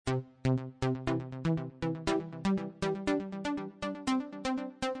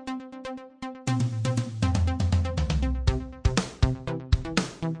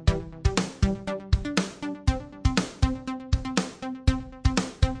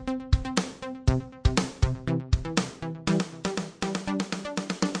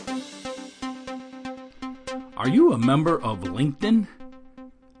Are you a member of LinkedIn?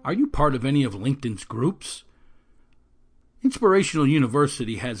 Are you part of any of LinkedIn's groups? Inspirational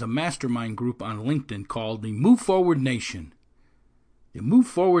University has a mastermind group on LinkedIn called the Move Forward Nation. The Move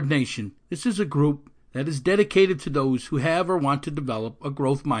Forward Nation, this is a group that is dedicated to those who have or want to develop a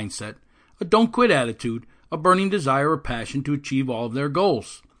growth mindset, a don't quit attitude, a burning desire or passion to achieve all of their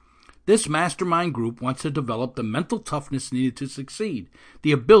goals. This mastermind group wants to develop the mental toughness needed to succeed,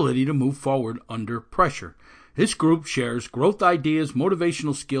 the ability to move forward under pressure. This group shares growth ideas,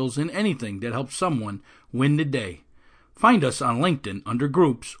 motivational skills, and anything that helps someone win the day. Find us on LinkedIn under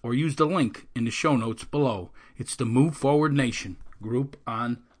groups or use the link in the show notes below. It's the Move Forward Nation group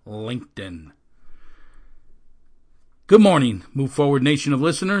on LinkedIn. Good morning, Move Forward Nation of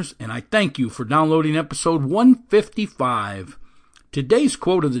listeners, and I thank you for downloading episode 155. Today's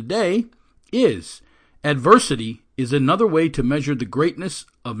quote of the day is, "Adversity is another way to measure the greatness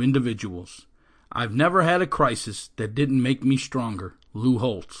of individuals. I've never had a crisis that didn't make me stronger." Lou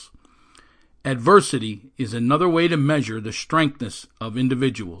Holtz. Adversity is another way to measure the strengthness of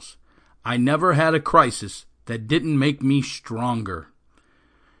individuals. I never had a crisis that didn't make me stronger.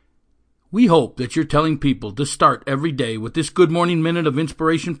 We hope that you're telling people to start every day with this Good Morning Minute of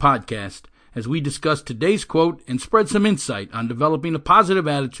Inspiration podcast as we discuss today's quote and spread some insight on developing a positive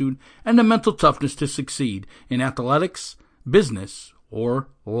attitude and the mental toughness to succeed in athletics, business, or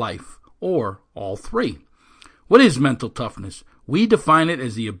life, or all three. What is mental toughness? We define it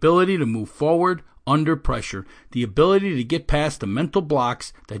as the ability to move forward under pressure, the ability to get past the mental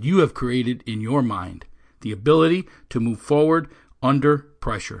blocks that you have created in your mind, the ability to move forward under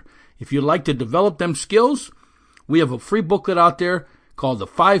pressure. If you'd like to develop them skills, we have a free booklet out there called The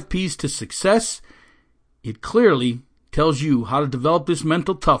 5 P's to Success. It clearly tells you how to develop this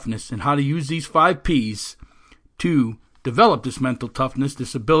mental toughness and how to use these 5 P's to develop this mental toughness,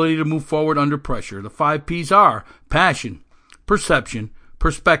 this ability to move forward under pressure. The 5 P's are passion, perception,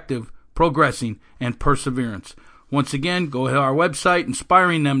 perspective, progressing, and perseverance. Once again, go to our website,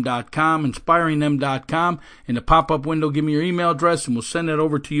 inspiringthem.com. In the pop-up window, give me your email address, and we'll send that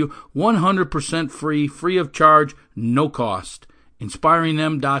over to you 100% free of charge, no cost.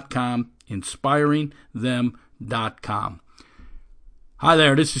 Inspiringthem.com, inspiringthem.com. Hi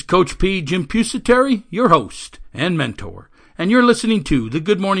there, this is Coach P, Jim Pusateri, your host and mentor, and you're listening to the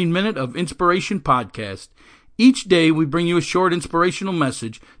Good Morning Minute of Inspiration podcast. Each day we bring you a short inspirational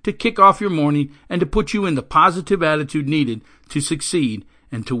message to kick off your morning and to put you in the positive attitude needed to succeed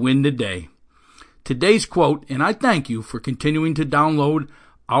and to win the day. Today's quote, and I thank you for continuing to download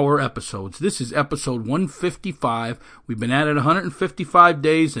our episodes. This is episode 155. We've been at it 155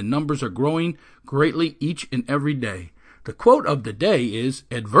 days and numbers are growing greatly each and every day. The quote of the day is,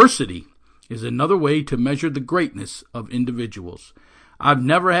 "Adversity is another way to measure the greatness of individuals. I've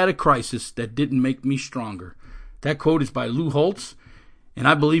never had a crisis that didn't make me stronger." That quote is by Lou Holtz, and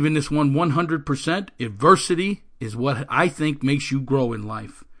I believe in this one 100%. Adversity is what I think makes you grow in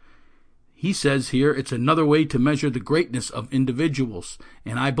life. He says here, it's another way to measure the greatness of individuals,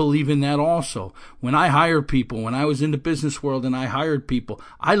 and I believe in that also. When I hire people, when I was in the business world and I hired people,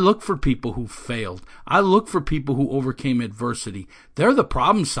 I look for people who failed. I look for people who overcame adversity. They're the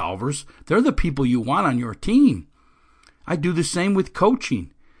problem solvers. They're the people you want on your team. I do the same with coaching.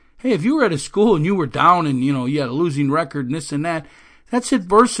 Hey, if you were at a school and you were down and, you had a losing record and this and that, that's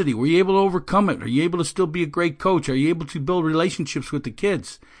adversity. Were you able to overcome it? Are you able to still be a great coach? Are you able to build relationships with the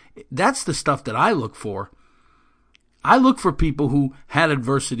kids? That's the stuff that I look for. I look for people who had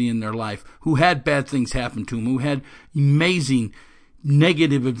adversity in their life, who had bad things happen to them, who had amazing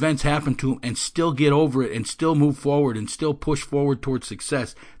negative events happen to them and still get over it and still move forward and still push forward towards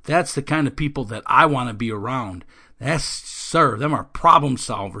success. That's the kind of people that I want to be around. Them are problem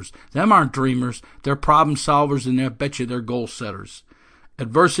solvers. Them aren't dreamers. They're problem solvers, and I bet you they're goal setters.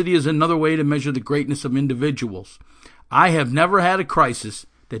 Adversity is another way to measure the greatness of individuals. I have never had a crisis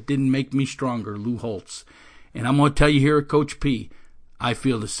that didn't make me stronger, Lou Holtz. And I'm going to tell you here at Coach P, I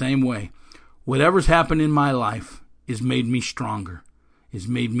feel the same way. Whatever's happened in my life has made me stronger, has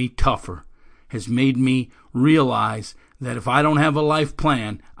made me tougher, has made me realize that if I don't have a life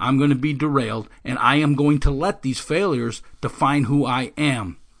plan, I'm going to be derailed, and I am going to let these failures define who I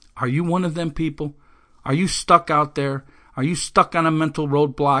am. Are you one of them people? Are you stuck out there? Are you stuck on a mental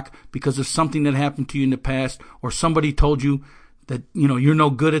roadblock because of something that happened to you in the past, or somebody told you that, you're no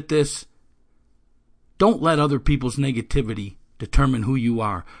good at this? Don't let other people's negativity determine who you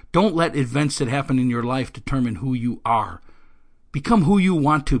are. Don't let events that happen in your life determine who you are. Become who you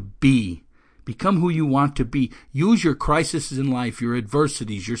want to be. Become who you want to be. Use your crises in life, your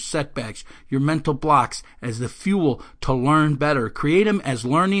adversities, your setbacks, your mental blocks as the fuel to learn better. Create them as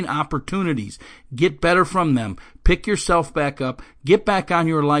learning opportunities. Get better from them. Pick yourself back up. Get back on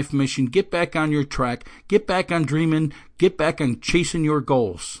your life mission. Get back on your track. Get back on dreaming. Get back on chasing your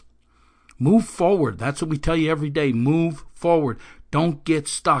goals. Move forward. That's what we tell you every day. Move forward. Don't get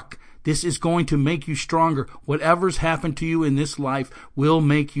stuck. This is going to make you stronger. Whatever's happened to you in this life will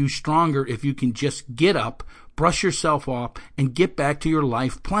make you stronger if you can just get up, brush yourself off, and get back to your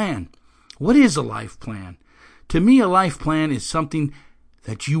life plan. What is a life plan? To me, a life plan is something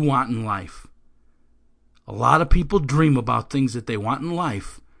that you want in life. A lot of people dream about things that they want in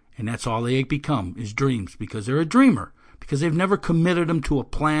life, and that's all they become is dreams because they're a dreamer, because they've never committed them to a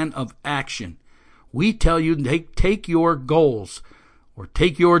plan of action. We tell you, take your goals, or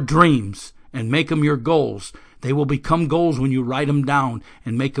take your dreams and make them your goals. They will become goals when you write them down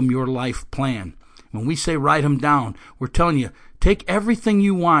and make them your life plan. When we say write them down, we're telling you, take everything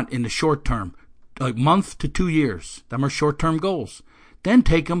you want in the short term, a month to 2 years. Them are short-term goals. Then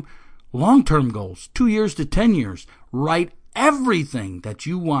take them long-term goals, 2 years to 10 years. Write everything that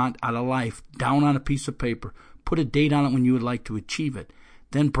you want out of life down on a piece of paper. Put a date on it when you would like to achieve it.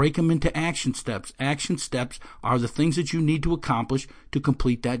 Then break them into action steps. Action steps are the things that you need to accomplish to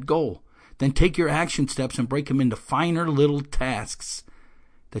complete that goal. Then take your action steps and break them into finer little tasks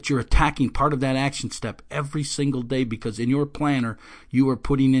that you're attacking part of that action step every single day, because in your planner, you are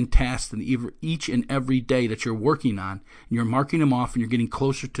putting in tasks in each and every day that you're working on, and you're marking them off, and you're getting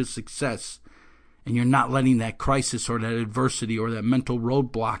closer to success, and you're not letting that crisis or that adversity or that mental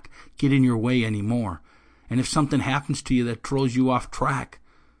roadblock get in your way anymore. And if something happens to you that throws you off track,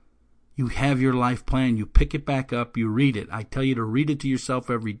 you have your life plan. You pick it back up. You read it. I tell you to read it to yourself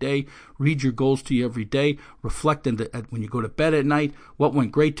every day. Read your goals to you every day. Reflect on when you go to bed at night. What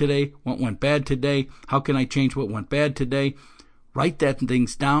went great today? What went bad today? How can I change what went bad today? Write that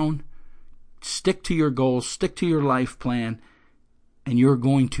things down. Stick to your goals. Stick to your life plan. And you're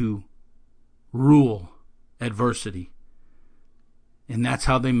going to rule adversity. And that's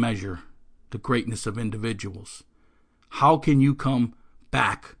how they measure the greatness of individuals. How can you come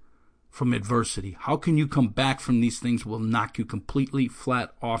back from adversity? How can you come back from these things will knock you completely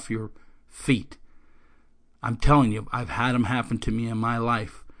flat off your feet? I'm telling you, I've had them happen to me in my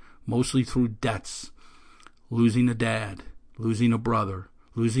life, mostly through debts, losing a dad, losing a brother,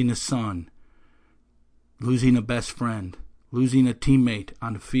 losing a son, losing a best friend, losing a teammate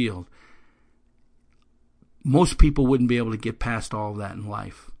on the field. Most people wouldn't be able to get past all of that in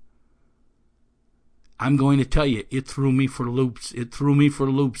life. I'm going to tell you, it threw me for loops. It threw me for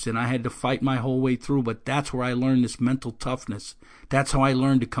loops, and I had to fight my whole way through. But that's where I learned this mental toughness. That's how I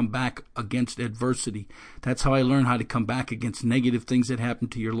learned to come back against adversity. That's how I learned how to come back against negative things that happen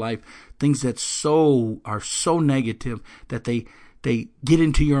to your life, things that are so negative that they get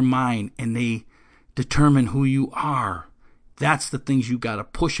into your mind and they determine who you are. That's the things you got to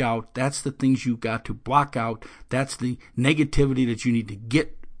push out. That's the things you got to block out. That's the negativity that you need to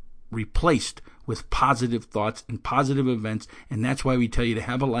get replaced with positive thoughts and positive events. And that's why we tell you to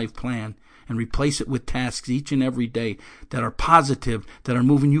have a life plan and replace it with tasks each and every day that are positive, that are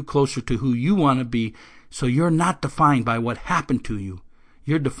moving you closer to who you want to be. So you're not defined by what happened to you.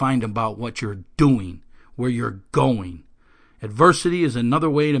 You're defined about what you're doing, where you're going. Adversity is another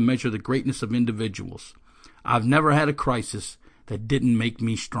way to measure the greatness of individuals. I've never had a crisis that didn't make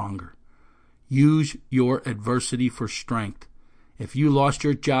me stronger. Use your adversity for strength. If you lost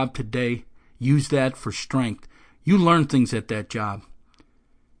your job today, use that for strength. You learn things at that job.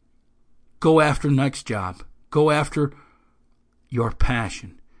 Go after next job. Go after your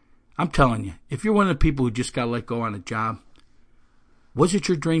passion. I'm telling you, if you're one of the people who just got let go on a job, was it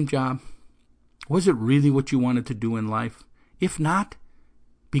your dream job? Was it really what you wanted to do in life? If not,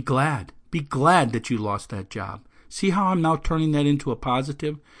 be glad. Be glad that you lost that job. See how I'm now turning that into a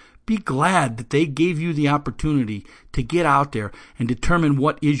positive? Be glad that they gave you the opportunity to get out there and determine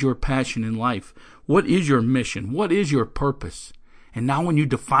what is your passion in life. What is your mission? What is your purpose? And now when you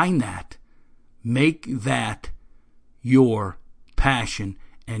define that, make that your passion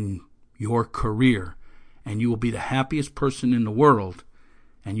and your career. And you will be the happiest person in the world.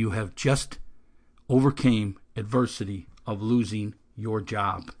 And you have just overcame adversity of losing your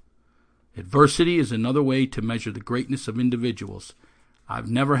job. Adversity is another way to measure the greatness of individuals. I've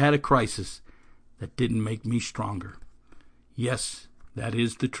never had a crisis that didn't make me stronger. Yes, that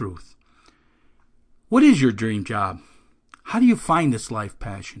is the truth. What is your dream job? How do you find this life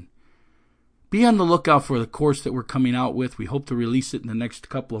passion? Be on the lookout for the course that we're coming out with. We hope to release it in the next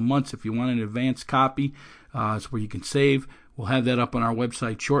couple of months. If you want an advanced copy, it's where you can save. We'll have that up on our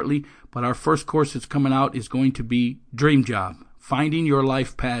website shortly. But our first course that's coming out is going to be Dream Job, Finding Your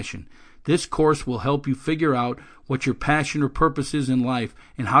Life Passion. This course will help you figure out what your passion or purpose is in life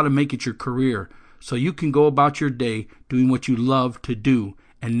and how to make it your career, so you can go about your day doing what you love to do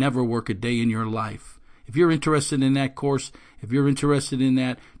and never work a day in your life. If you're interested in that course, if you're interested in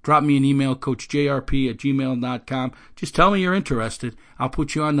that, drop me an email, coachjrp@gmail.com. Just tell me you're interested. I'll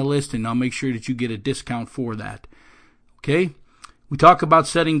put you on the list, and I'll make sure that you get a discount for that. Okay? We talk about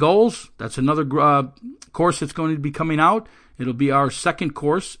setting goals. That's another course that's going to be coming out. It'll be our second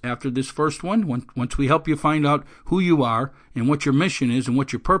course after this first one. Once we help you find out who you are and what your mission is and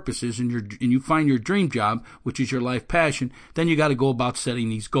what your purpose is, and you find your dream job, which is your life passion, then you got to go about setting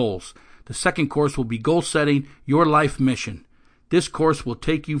these goals. The second course will be Goal Setting, Your Life Mission. This course will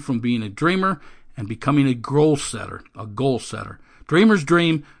take you from being a dreamer and becoming a goal setter. Dreamers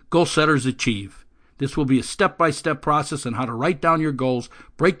dream, goal setters achieve. This will be a step-by-step process on how to write down your goals,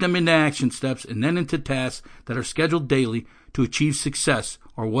 break them into action steps, and then into tasks that are scheduled daily to achieve success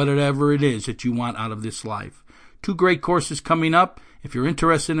or whatever it is that you want out of this life. 2 great courses coming up. If you're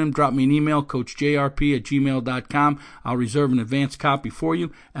interested in them, drop me an email, coachjrp@gmail.com. I'll reserve an advance copy for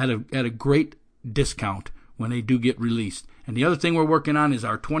you at a great discount when they do get released. And the other thing we're working on is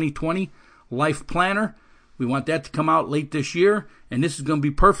our 2020 Life Planner. We want that to come out late this year, and this is going to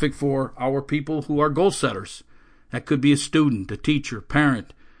be perfect for our people who are goal setters. That could be a student, a teacher,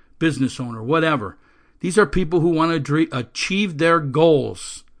 parent, business owner, whatever. These are people who want to achieve their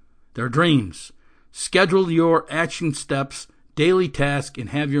goals, their dreams. Schedule your action steps, daily task, and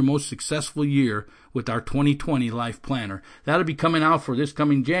have your most successful year with our 2020 Life Planner. That'll be coming out for this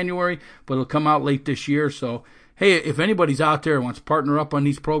coming January, but it'll come out late this year. So, hey, if anybody's out there who wants to partner up on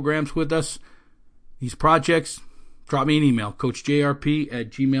these programs with us, these projects, drop me an email,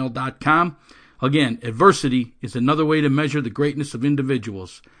 coachjrp@gmail.com. Again, adversity is another way to measure the greatness of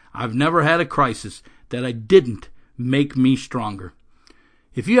individuals. I've never had a crisis that I didn't make me stronger.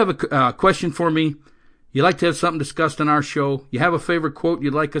 If you have a question for me, you'd like to have something discussed on our show, you have a favorite quote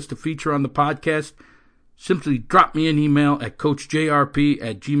you'd like us to feature on the podcast, simply drop me an email at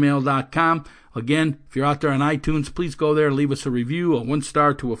coachjrp@gmail.com. Again, if you're out there on iTunes, please go there and leave us a review, a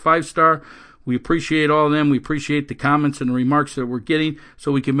 1-star to a 5-star. We appreciate all of them. We appreciate the comments and the remarks that we're getting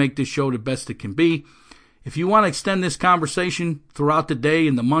so we can make this show the best it can be. If you want to extend this conversation throughout the day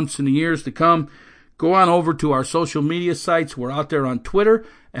and the months and the years to come, go on over to our social media sites. We're out there on Twitter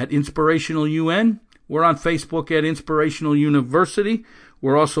at InspirationalUN. We're on Facebook at Inspirational University.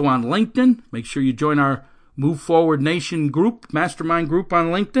 We're also on LinkedIn. Make sure you join our Move Forward Nation group, mastermind group on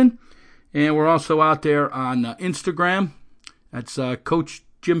LinkedIn. And we're also out there on Instagram. That's Coach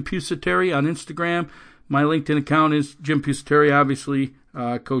Jim Pusateri on Instagram. My LinkedIn account is Jim Pusateri, obviously,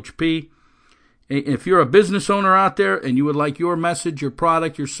 Coach P. If you're a business owner out there and you would like your message, your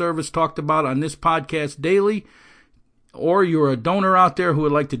product, your service talked about on this podcast daily, or you're a donor out there who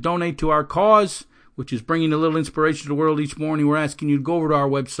would like to donate to our cause, which is bringing a little inspiration to the world each morning, we're asking you to go over to our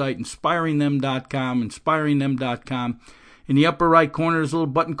website, inspiringthem.com. In the upper right corner, there's a little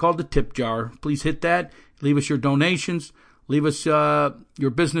button called the tip jar. Please hit that. Leave us your donations. Leave us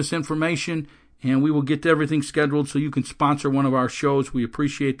your business information, and we will get everything scheduled so you can sponsor one of our shows. We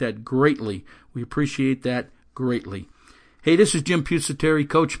appreciate that greatly. Hey, this is Jim Pusateri,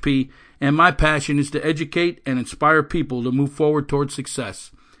 Coach P, and my passion is to educate and inspire people to move forward towards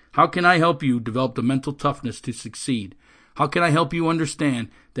success. How can I help you develop the mental toughness to succeed? How can I help you understand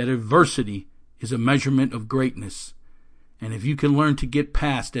that adversity is a measurement of greatness? And if you can learn to get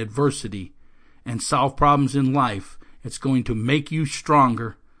past adversity and solve problems in life, it's going to make you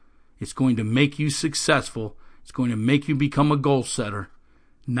stronger. It's going to make you successful. It's going to make you become a goal setter,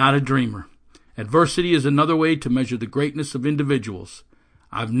 not a dreamer. Adversity is another way to measure the greatness of individuals.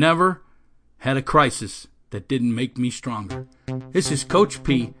 I've never had a crisis that didn't make me stronger. This is Coach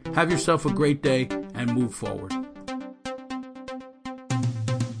P. Have yourself a great day and move forward.